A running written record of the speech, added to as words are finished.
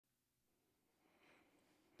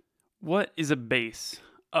What is a base?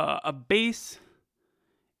 A base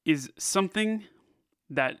is something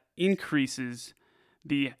that increases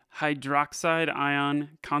the hydroxide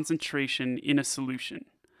ion concentration in a solution.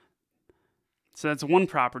 So that's one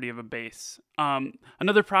property of a base.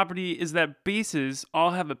 Another property is that bases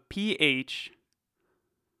all have a pH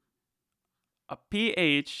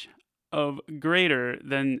of greater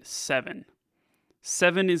than 7.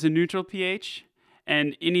 7 is a neutral pH,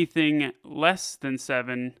 and anything less than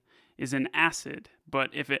 7 is an acid. But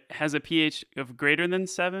if it has a pH of greater than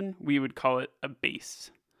 7, we would call it a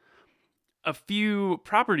base. A few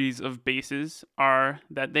properties of bases are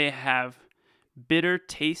that they have bitter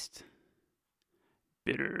taste,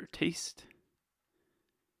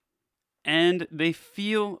 and they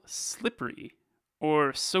feel slippery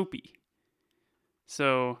or soapy.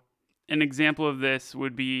 So, an example of this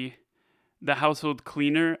would be the household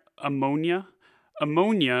cleaner ammonia.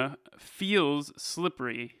 Ammonia feels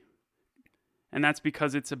slippery, and that's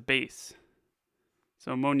because it's a base.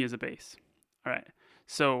 So, ammonia is a base. All right.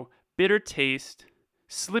 So, bitter taste,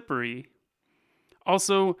 slippery.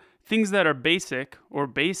 Also, things that are basic or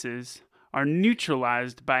bases are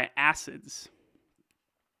neutralized by acids.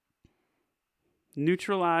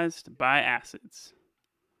 Neutralized by acids.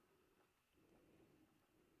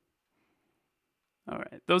 All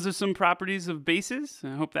right, those are some properties of bases.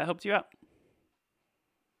 I hope that helped you out.